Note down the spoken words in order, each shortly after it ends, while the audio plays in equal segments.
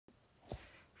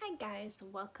guys,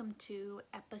 welcome to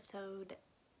episode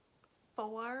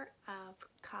 4 of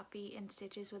Copy and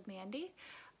Stitches with Mandy.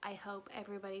 I hope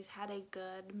everybody's had a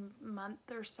good month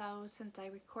or so since I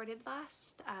recorded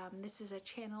last. This is a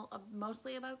channel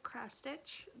mostly about cross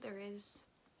stitch. There is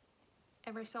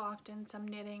every so often some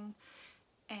knitting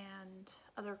and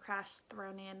other crafts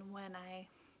thrown in when I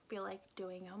feel like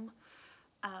doing them.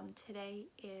 Today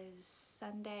is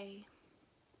Sunday,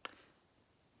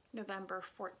 November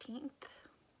 14th.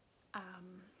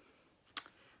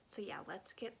 So yeah,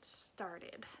 let's get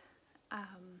started.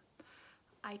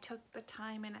 I took the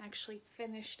time and actually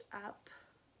finished up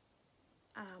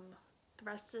the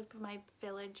rest of my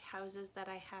village houses that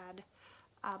I had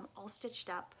all stitched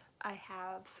up. I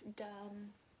have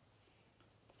done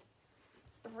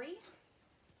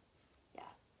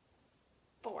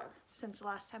 4 since the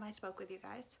last time I spoke with you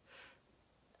guys.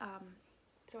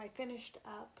 So I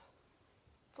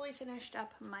fully finished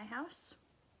up my house,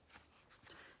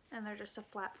 and they're just a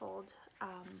flat fold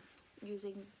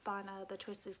using Bana the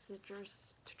Twisted Stitchers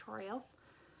tutorial.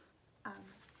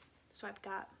 So I've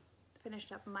got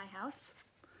finished up my house.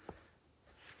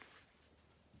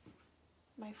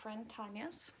 My friend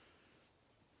Tanya's,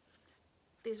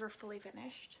 these were fully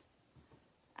finished.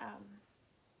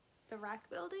 The rack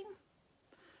building,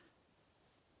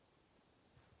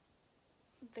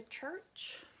 the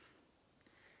church,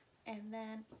 and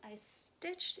then I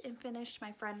stitched and finished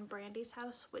my friend Brandy's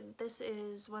house. This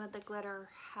is one of the glitter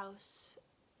house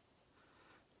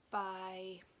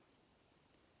by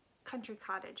Country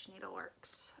Cottage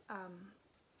Needleworks.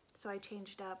 So I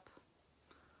changed up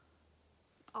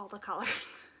all the colors.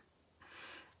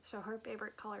 So her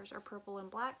favorite colors are purple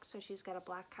and black, so she's got a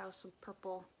black house with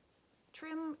purple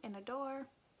trim and a door.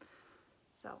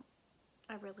 So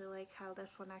I really like how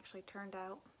this one actually turned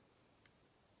out.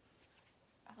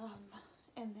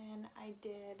 And then I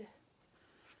did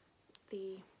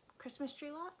the Christmas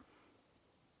tree lot,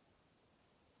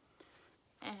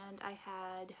 and I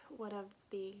had one of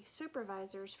the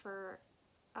supervisors for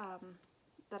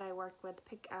that I worked with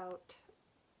pick out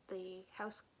the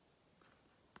house,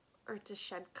 or it's a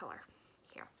shed color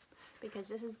here, because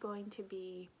this is going to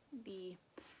be the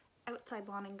outside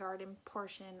lawn and garden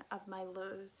portion of my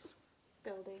Lowe's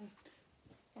building.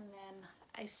 And then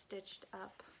I stitched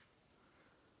up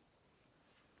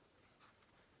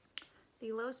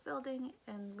the Lowe's building,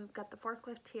 and we've got the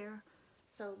forklift here.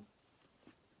 So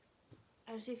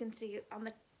as you can see on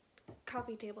the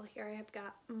copy table here, I have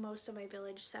got most of my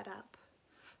village set up.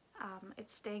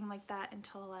 It's staying like that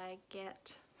until I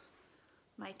get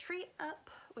my tree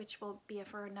up, which will be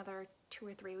for another 2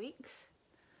 or 3 weeks.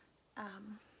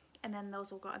 And then those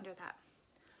will go under that.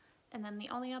 And then the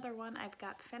only other one I've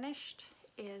got finished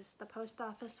is the post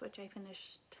office, which I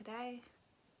finished today.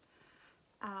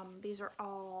 These are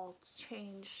all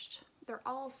changed. They're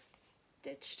all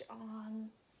stitched on,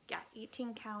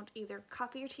 18 count, either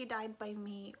Coffee or Tea Dyed by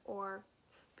me or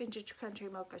Vintage Country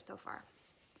Mocha so far.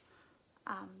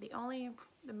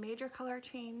 The major color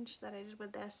change that I did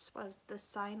with this was the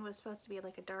sign was supposed to be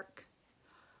like a dark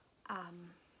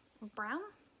brown,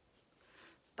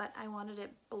 but I wanted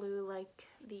it blue like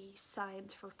the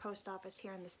signs for post office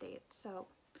here in the States. So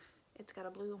it's got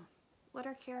a blue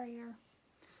letter carrier,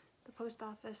 the post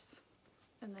office,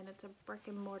 and then it's a brick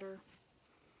and mortar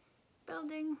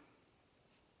building.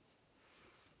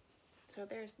 So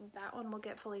there's that one. Will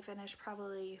get fully finished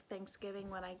probably Thanksgiving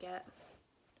when I get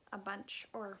a bunch,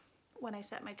 or when I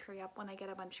set my tree up, when I get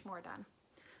a bunch more done.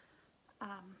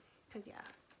 Because yeah,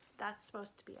 that's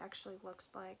supposed to be, actually looks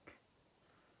like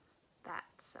that,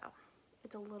 so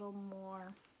it's a little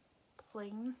more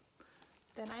plain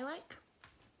than I like.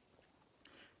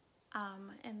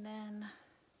 And then,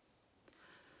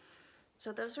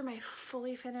 so those are my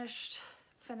fully finished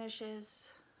finishes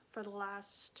for the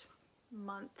last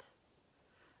month.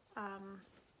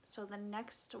 So the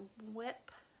next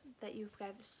whip that you've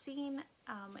guys seen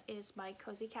is my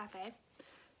Cozy Cafe.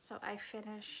 So I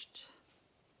finished,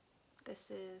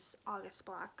 this is August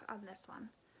block on this one,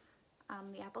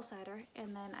 the apple cider,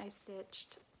 and then I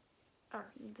stitched,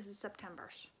 or this is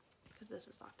September's because this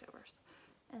is October's,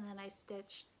 and then I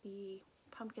stitched the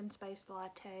pumpkin spice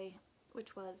latte,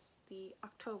 which was the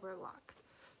October block.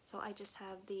 So I just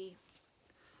have the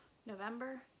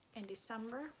November and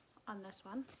December on this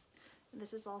one. And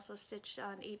this is also stitched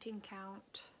on 18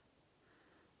 count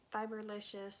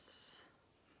Fiberlicious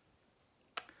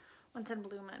Once in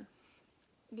Bloomin',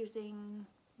 using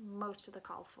most of the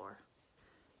call for.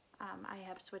 I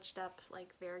have switched up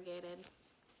like variegated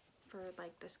for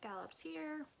like the scallops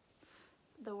here,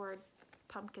 the word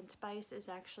pumpkin spice is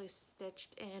actually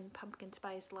stitched in pumpkin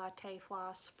spice latte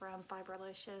floss from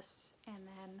Fiberlicious, and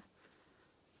then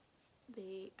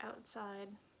the outside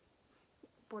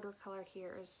border color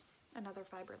here is another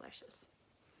Fiberlicious.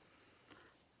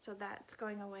 So that's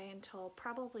going away until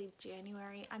probably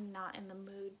January. I'm not in the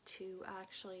mood to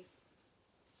actually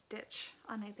stitch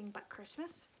on anything but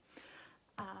Christmas.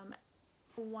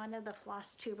 One of the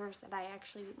floss tubers that I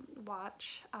actually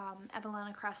watch, Evelyn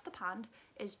across the pond,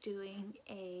 is doing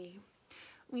a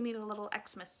We Need a Little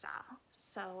Xmas style.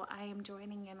 So I am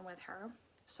joining in with her.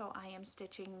 So I am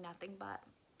stitching nothing but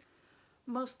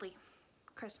mostly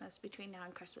Christmas between now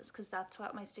and Christmas, because that's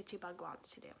what my Stitchy Bug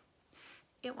wants to do.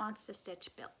 It wants to stitch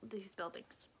these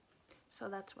buildings. So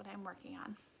that's what I'm working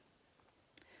on.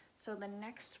 So the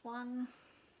next one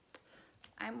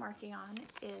I'm working on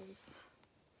is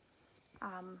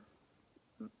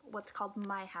what's called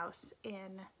My House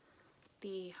in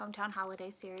the Hometown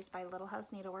Holiday series by Little House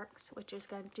Needleworks, which is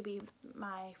going to be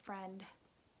my friend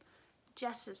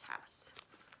Jess's house.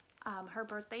 Her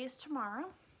birthday is tomorrow,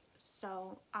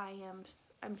 so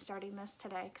I'm starting this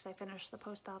today because I finished the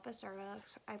post office early.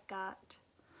 I've got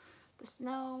the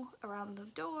snow around the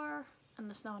door and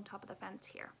the snow on top of the fence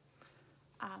here.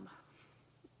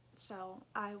 So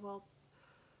I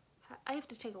have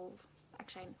to take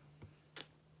actually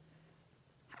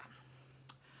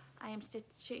I am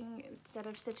stitching, instead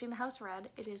of stitching the house red,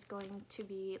 it is going to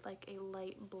be like a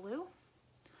light blue.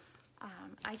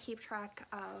 I keep track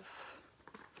of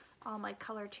all my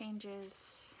color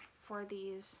changes for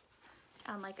these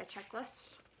on like a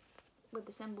checklist with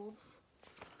the symbols.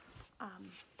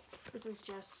 This is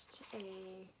just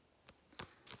a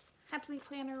Happily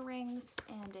Planner rings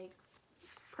and a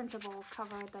printable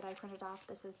cover that I printed off.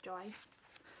 This is Joy.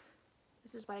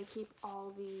 This is what I keep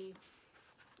all the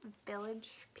village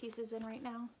pieces in right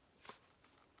now.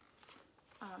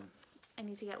 I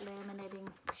need to get laminating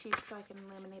sheets so I can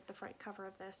laminate the front cover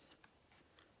of this.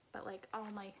 But like all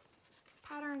my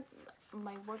pattern,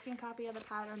 my working copy of the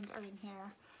patterns are in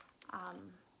here.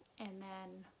 And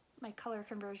then my color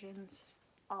conversions,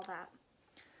 all that.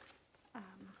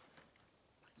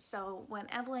 So when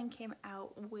Evelyn came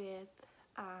out with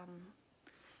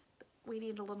We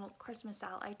Need a Little Christmas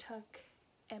style, I took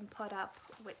and put up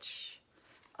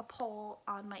a poll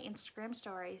on my Instagram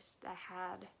stories that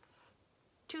had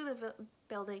two of the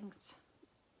buildings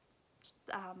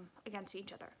against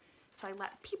each other. So I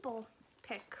let people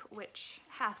pick which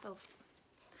half of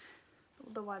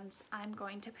the ones I'm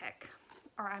going to pick,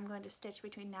 or I'm going to stitch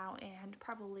between now and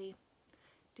probably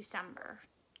December,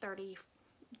 the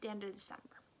end of December.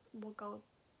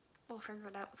 We'll figure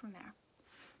it out from there.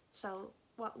 So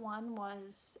what one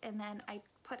was, and then I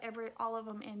put all of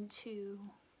them into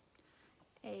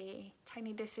a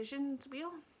tiny decisions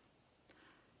wheel.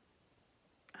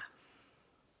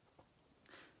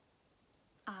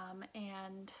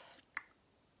 And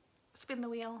spin the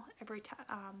wheel every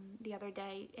time the other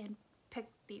day and pick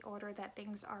the order that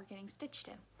things are getting stitched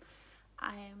in.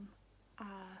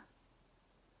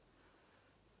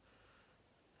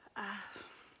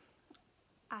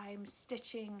 I'm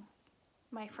stitching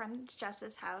my friend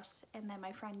Jess's house and then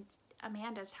my friend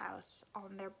Amanda's house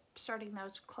on starting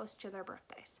those close to their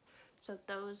birthdays. So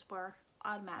those were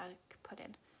automatic put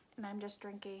in. And I'm just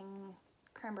drinking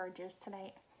cranberry juice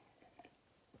tonight.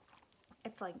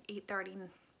 It's like 8:30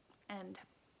 and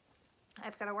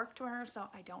I've got to work tomorrow, so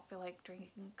I don't feel like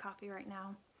drinking coffee right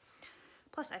now.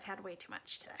 Plus I've had way too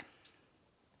much today.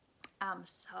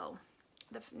 So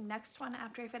the next one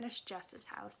after I finish Jess's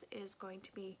house is going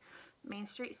to be Main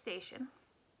Street Station.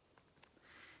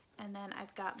 And then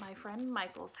I've got my friend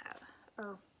Michael's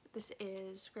house, this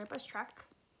is Grandpa's truck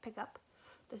pickup.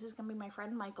 This is going to be my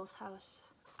friend Michael's house.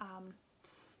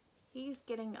 He's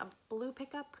getting a blue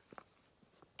pickup,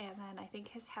 and then I think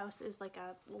his house is like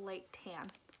a light tan,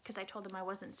 because I told him I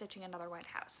wasn't stitching another white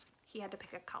house. He had to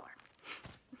pick a color.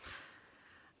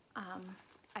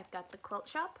 I've got the quilt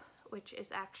shop, which is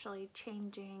actually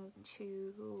changing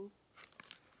to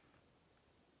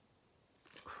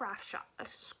craft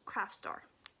store,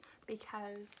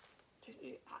 because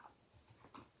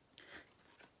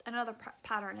another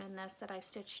pattern in this that I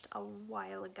stitched a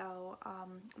while ago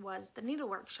was the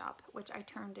needlework shop, which I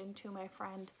turned into my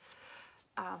friend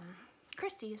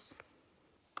Christy's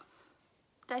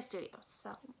Dye Studios.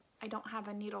 So I don't have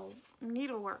a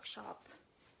needlework shop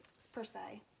per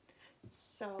se.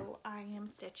 So I am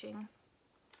stitching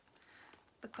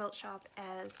the quilt shop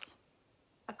as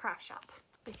a craft shop,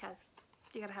 because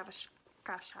you gotta have a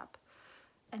craft shop.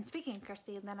 And speaking of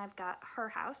Christy, and then I've got her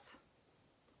house,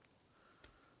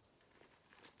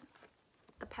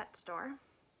 the pet store,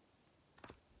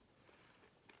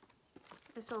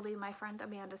 This will be my friend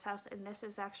Amanda's house, and this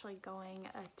is actually going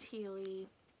a teal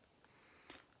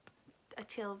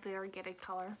variegated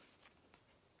color.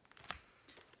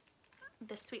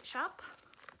 The Sweet Shop,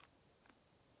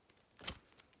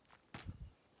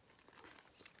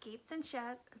 Skates and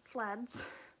Sleds,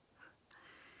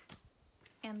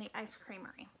 and the Ice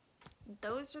Creamery.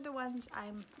 Those are the ones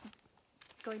I'm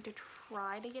going to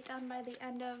try to get done by the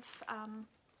end of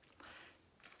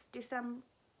December,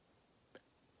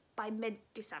 by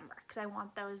mid-December, because I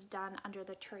want those done under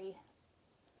the tree.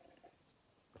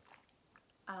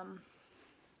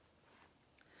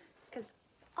 Because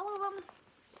all of them,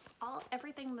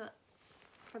 everything that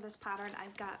for this pattern,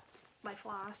 I've got my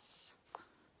floss,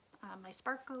 my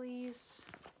sparklies,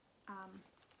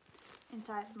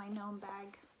 inside my gnome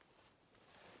bag,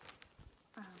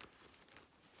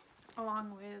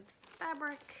 along with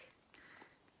fabric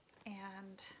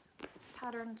and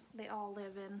patterns. They all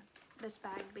live in this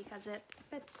bag because it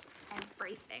fits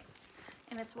everything,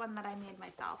 and it's one that I made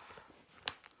myself.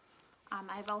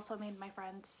 I've also made my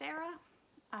friend Sarah.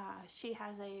 She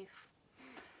has a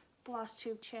floss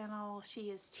tube channel.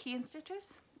 She is Tea and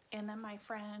Stitches, and then my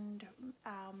friend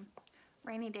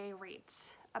Rainy Day Rates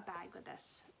a bag with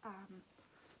this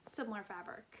similar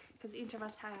fabric, because each of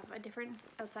us have a different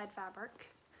outside fabric,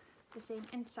 the same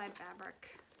inside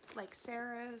fabric, like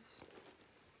Sarah's.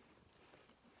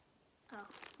 Oh,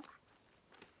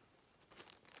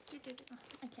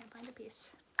 I can't find a piece.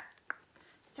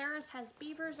 Sarah's has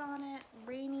beavers on it.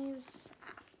 Rainy's,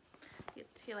 you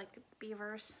see like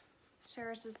beavers.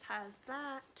 Sarah's has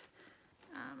that.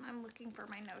 I'm looking for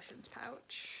my notions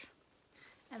pouch.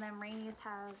 And then Rainy's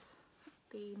has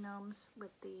the gnomes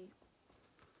with the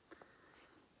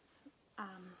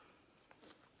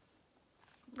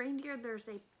reindeer. There's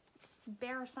a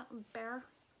bear,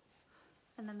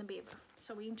 and then the beaver.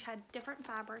 So we each had different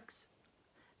fabrics,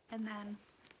 and then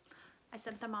I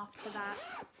sent them off to that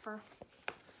for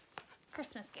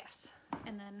Christmas gifts.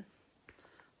 And then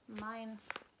mine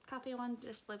copy one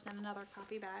just lives in another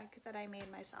copy bag that I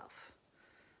made myself.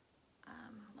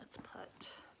 Let's put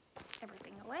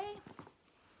everything away.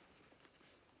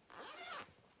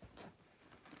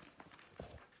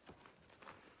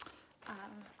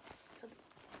 So the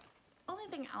only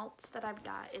thing else that I've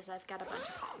got is I've got a bunch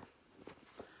of haul.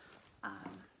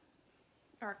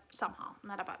 Or some haul,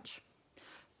 not a bunch.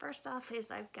 First off is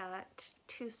I've got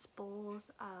 2 spools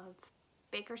of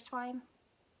baker's twine,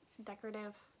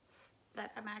 decorative,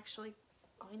 that I'm actually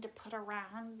going to put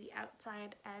around the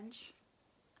outside edge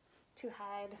to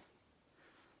hide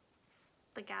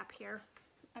the gap here.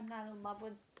 I'm not in love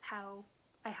with how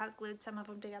I hot glued some of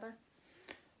them together.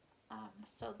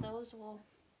 So those will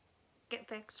get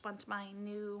fixed once my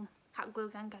new hot glue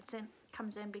gun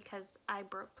comes in because I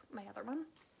broke my other one.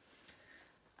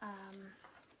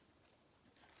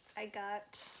 I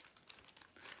got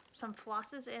some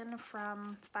flosses in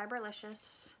from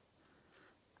Fiberlicious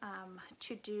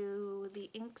to do the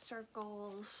Ink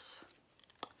Circles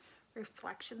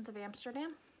Reflections of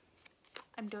Amsterdam.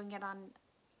 I'm doing it on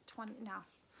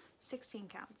 16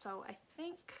 count. So I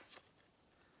think,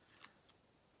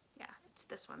 yeah, it's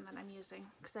this one that I'm using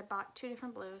because I bought 2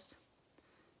 different blues.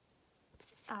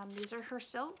 These are her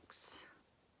silks.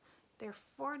 They're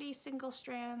 40 single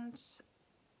strands,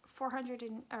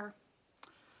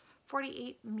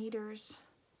 48 meters.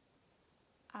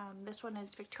 This one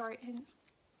is Victoria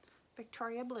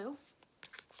Blue.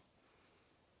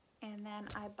 And then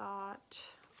I bought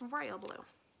Royal Blue,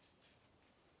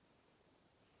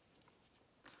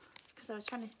 because I was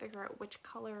trying to figure out which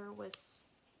color was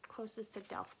closest to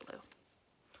Delft Blue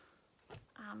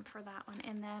for that one.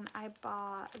 And then I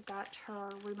got her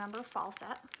Remember Fall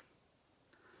set,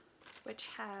 which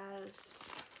has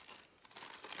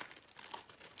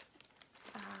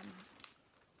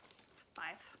 5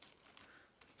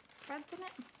 threads in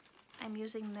it. I'm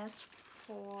using this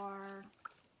for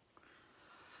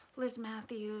Liz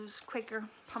Matthews Quaker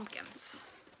pumpkins.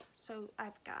 So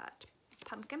I've got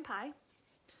pumpkin pie,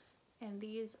 and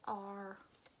these are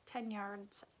 10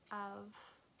 yards of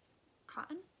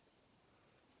cotton.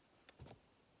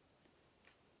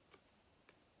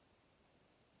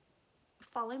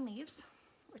 Fallen Leaves,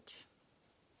 which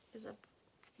is a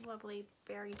lovely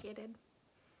variegated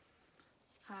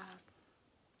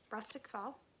rustic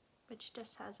fall, which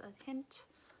just has a hint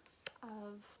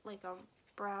of like a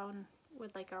brown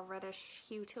with like a reddish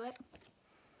hue to it.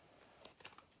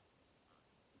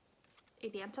 A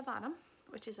Dance of Autumn,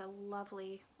 which is a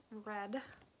lovely red,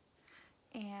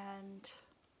 and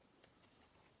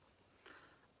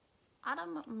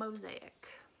Autumn Mosaic.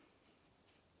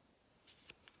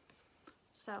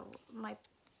 So my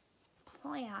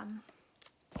plan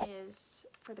is,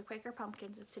 for the Quaker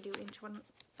pumpkins, is to do each one of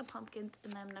the pumpkins,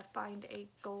 and then I'm going to find a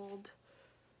gold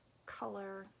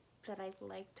color that I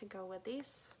like to go with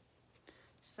these.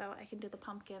 So I can do the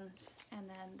pumpkins, and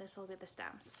then this will be the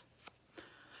stems.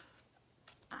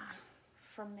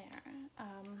 From there,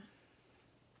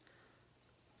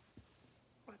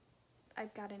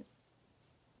 I've got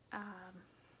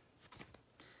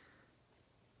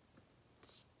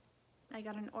I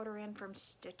got an order in from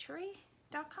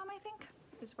Stitchery.com, I think,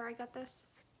 is where I got this.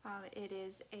 It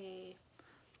is a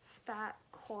fat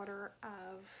quarter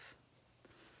of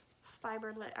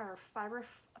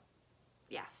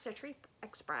Stitchery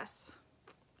Express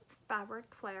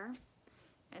fabric flare,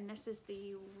 and this is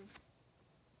the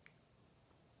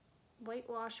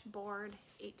whitewash board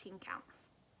 18 count.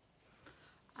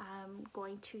 I'm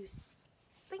going to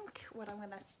think what I'm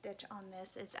going to stitch on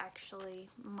this is actually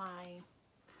my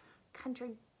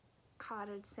Country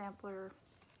Cottage sampler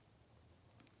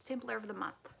of the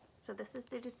month. So this is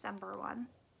the December one.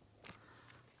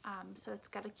 So it's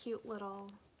got a cute little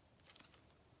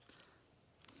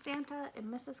Santa and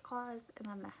Mrs. Claus, and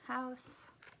then the house,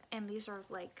 and these are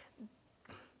like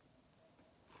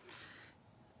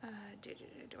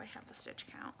do I have the stitch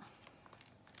count?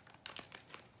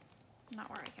 Not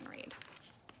where I can read.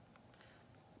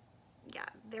 Yeah,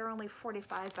 they're only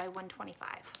 45 by 125,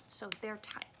 so they're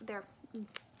tight.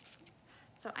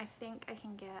 So I think I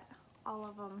can get all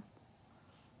of them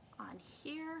on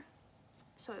here,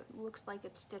 so it looks like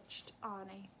it's stitched on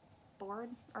a board,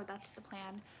 or that's the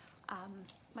plan.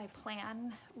 My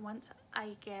plan, once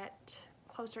I get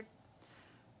closer,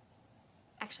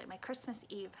 actually my Christmas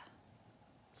Eve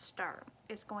start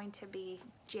is going to be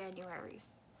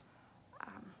January's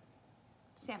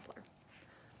sampler.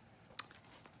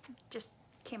 Just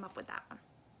came up with that one.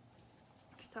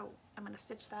 So I'm going to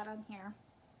stitch that on here.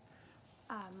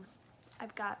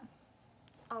 I've got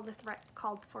all the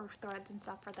called for threads and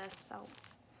stuff for this, so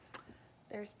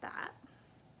there's that.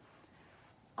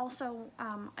 Also,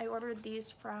 I ordered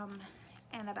these from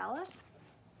Annabella's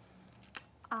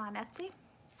on Etsy,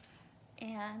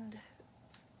 and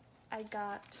I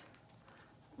got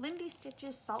Lindy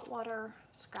Stitches Saltwater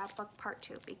Scrapbook Part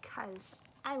 2 because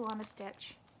I want to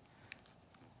stitch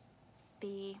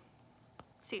the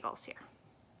seagulls here.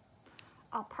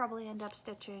 I'll probably end up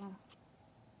stitching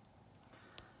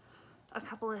a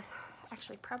couple of,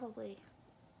 actually probably,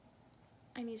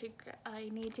 I need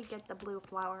to get the blue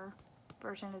flower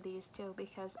version of these too,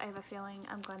 because I have a feeling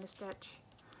I'm going to stitch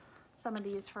some of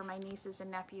these for my nieces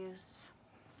and nephews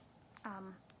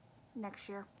next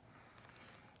year.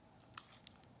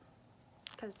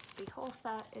 Because the whole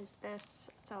set is this,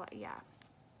 so yeah,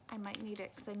 I might need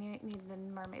it because I need the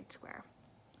mermaid square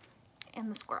and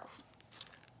the squirrels.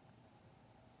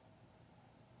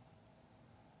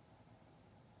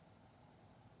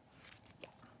 Yeah.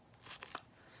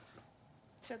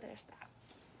 So there's that.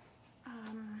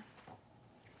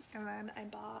 And then I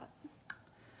bought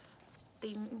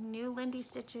the new Lindy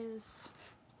Stitches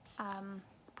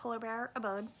Polar Bear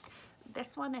Abode.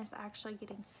 This one is actually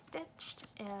getting stitched,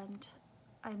 and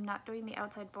I'm not doing the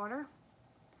outside border,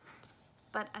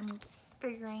 but I'm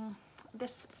figuring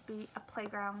this would be a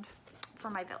playground for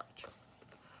my village.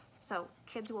 So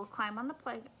kids will climb on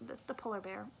the polar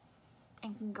bear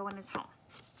and can go in his home.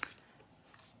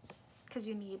 Because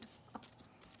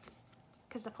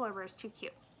the polar bear is too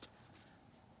cute.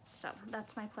 So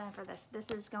that's my plan for this.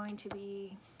 This is going to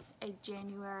be a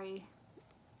January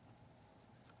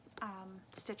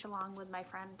stitch along with my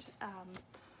friend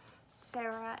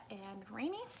Sarah and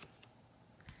Rainey.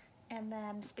 And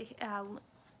then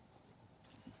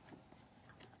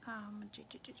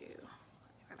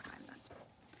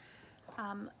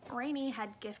Rainey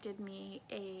had gifted me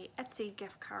a Etsy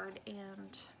gift card,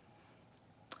 and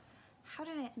how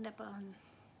did I end up on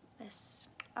this?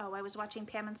 Oh, I was watching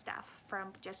Pam and Steph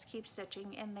from Just Keep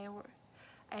Stitching, and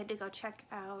I had to go check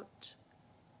out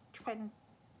Twin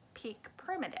Peak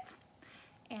Primitive,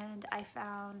 and I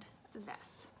found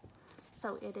this.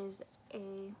 So it is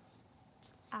a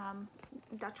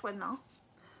Dutch windmill.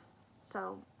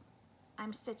 So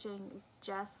I'm stitching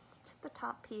just the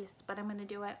top piece, but I'm going to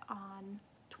do it on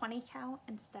 20 count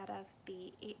instead of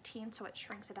the 18, so it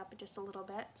shrinks it up just a little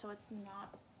bit, so it's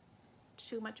not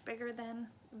too much bigger than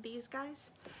these guys.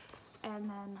 And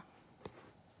then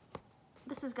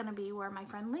this is going to be where my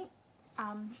friend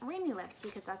Rainey lives,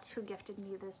 because that's who gifted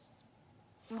me this,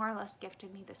 more or less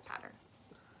gifted me this pattern.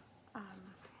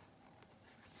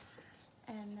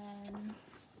 And then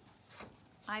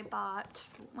I bought,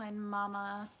 when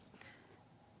Mama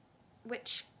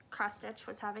Witch Cross Stitch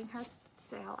was having her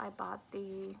sale, I bought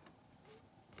the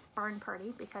Barn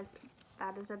Party because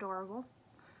that is adorable.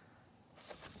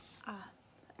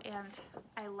 And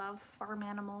I love farm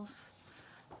animals.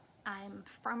 I'm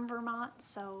from Vermont,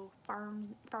 so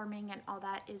farming and all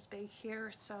that is big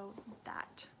here, so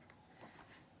that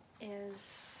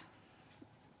is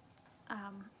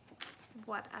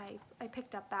what I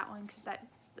picked up that one because that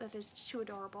is too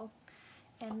adorable.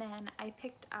 And then I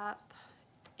picked up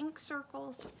Ink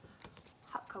Circles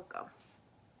Hot Cocoa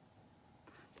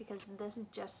because this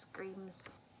just screams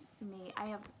me.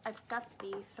 I've got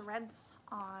the threads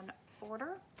on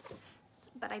order,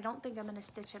 but I don't think I'm going to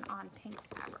stitch it on pink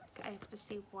fabric. I have to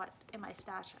see what in my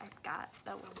stash I've got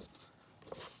that will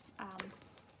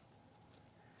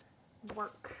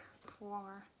work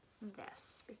for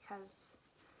this, because,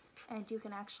 and you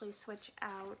can actually switch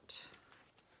out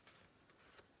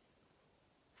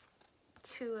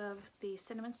 2 of the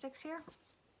cinnamon sticks here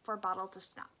for bottles of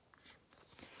snot.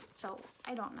 So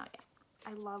I don't know yet.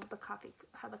 I love the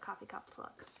how the coffee cups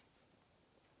look.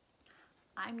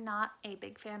 I'm not a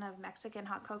big fan of Mexican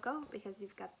hot cocoa because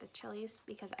you've got the chilies,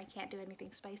 because I can't do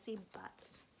anything spicy, but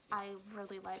I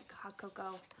really like hot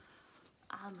cocoa,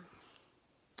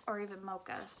 or even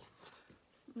mochas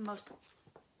most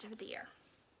of the year.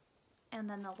 And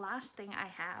then the last thing I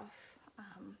have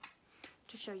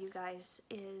to show you guys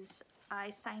is I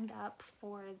signed up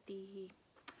for the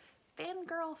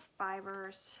Fangirl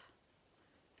Fibers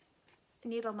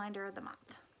Needle Minder of the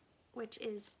Month, which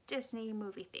is Disney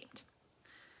movie themed.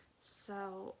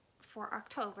 So for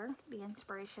October, the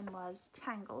inspiration was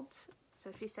Tangled.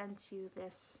 So she sends you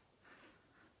this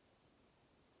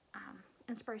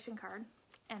inspiration card,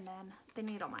 and then the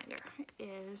needle minder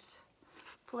is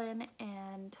Flynn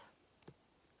and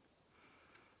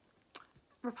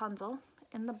Rapunzel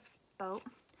in the boat.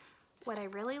 What I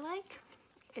really like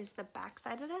is the back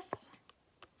side of this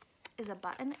is a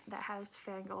button that has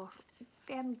Fangirl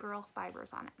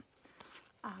Fibers on it.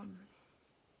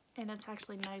 And it's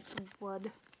actually nice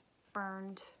wood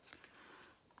burned.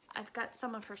 I've got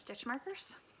some of her stitch markers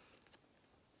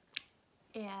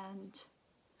and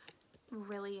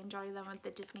really enjoy them with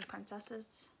the Disney princesses.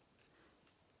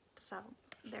 So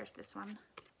there's this one.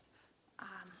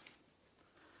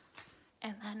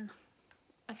 And then,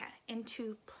 okay,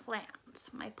 into plans.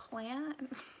 My plan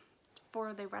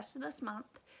for the rest of this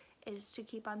month is to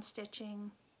keep on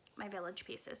stitching my village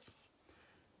pieces.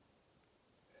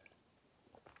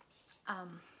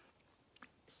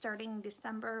 Starting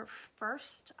December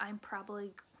 1st, I'm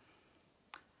probably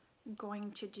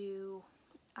going to do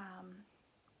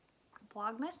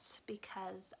Vlogmas,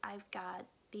 because I've got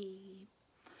the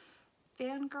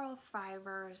Fangirl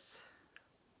Fibers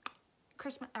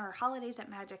Christmas or Holidays at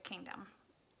Magic Kingdom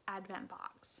Advent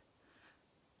box.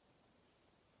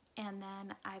 And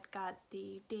then I've got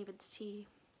the David's Tea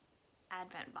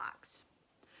Advent box.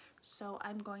 So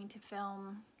I'm going to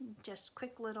film just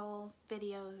quick little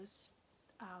videos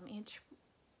each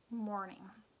morning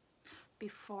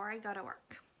before I go to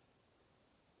work.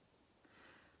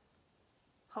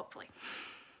 Hopefully.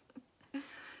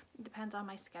 Depends on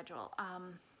my schedule.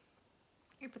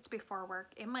 If it's before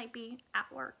work, it might be at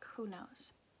work, who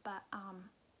knows. But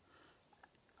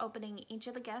opening each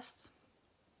of the gifts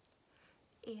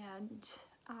and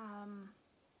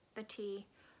the tea,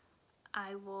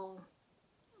 I will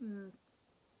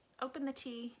open the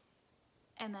tea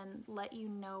and then let you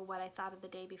know what I thought of the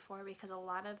day before, because a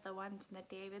lot of the ones in the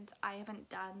David's, I haven't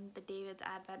done the David's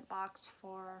Advent box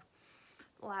for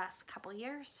the last couple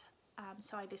years,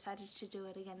 so I decided to do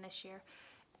it again this year.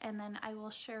 And then I will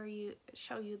show you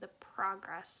the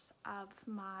progress of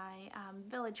my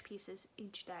village pieces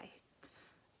each day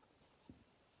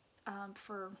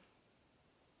for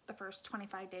the first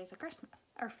 25 days of Christmas,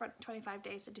 or for 25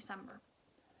 days of December.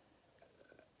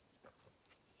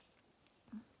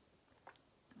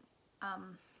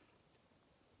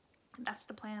 That's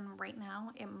the plan right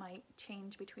now. It might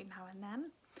change between now and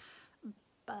then,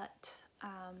 but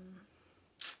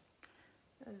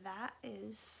that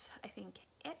is, I think,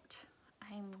 it.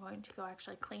 I'm going to go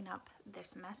actually clean up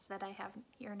this mess that I have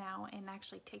here now and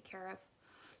actually take care of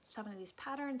some of these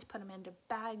patterns, put them into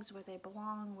bags where they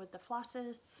belong with the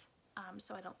flosses,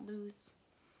 so I don't lose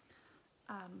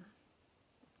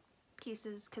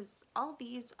pieces, because all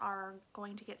these are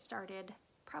going to get started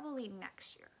probably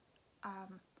next year,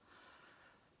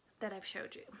 that I've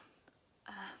showed you.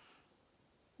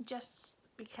 Just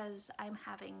because I'm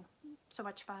having so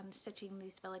much fun stitching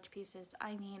these village pieces.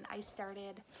 I mean, I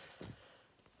started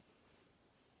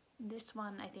this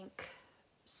one, I think,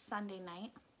 Sunday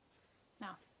night. No,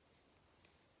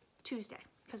 Tuesday,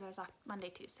 because I was off Monday,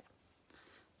 Tuesday.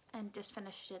 And just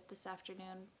finished it this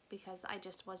afternoon because I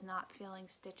just was not feeling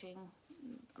stitching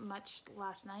much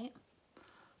last night.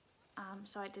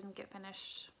 So I didn't get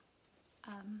finished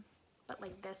But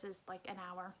like this is like an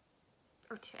hour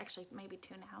or two, actually maybe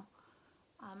 2 now,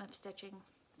 of stitching.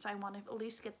 So I want to at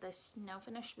least get this snow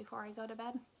finished before I go to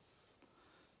bed.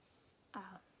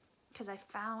 Because I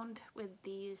found with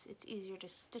these, it's easier to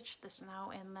stitch the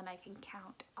snow and then I can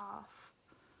count off,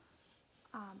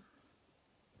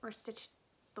 or stitch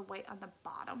the white on the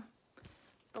bottom.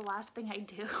 The last thing I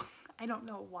do, I don't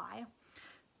know why,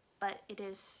 but it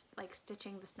is like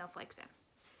stitching the snowflakes in.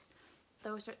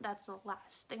 That's the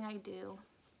last thing I do.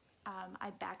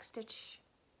 I backstitch,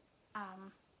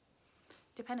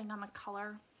 depending on the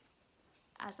color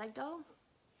as I go.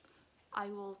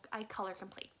 I color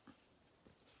complete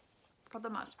for the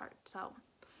most part. So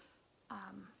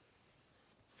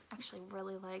actually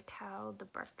really like how the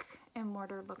brick and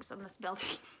mortar looks on this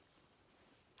building.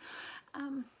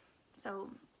 So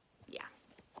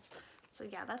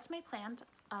yeah, that's my plans.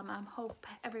 Hope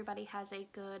everybody has a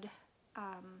good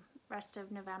rest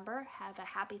of November. Have a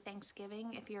happy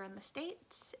Thanksgiving if you're in the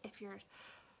States. If you're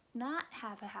not,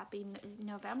 have a happy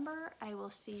November. I will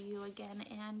see you again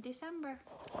in December.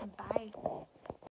 Bye.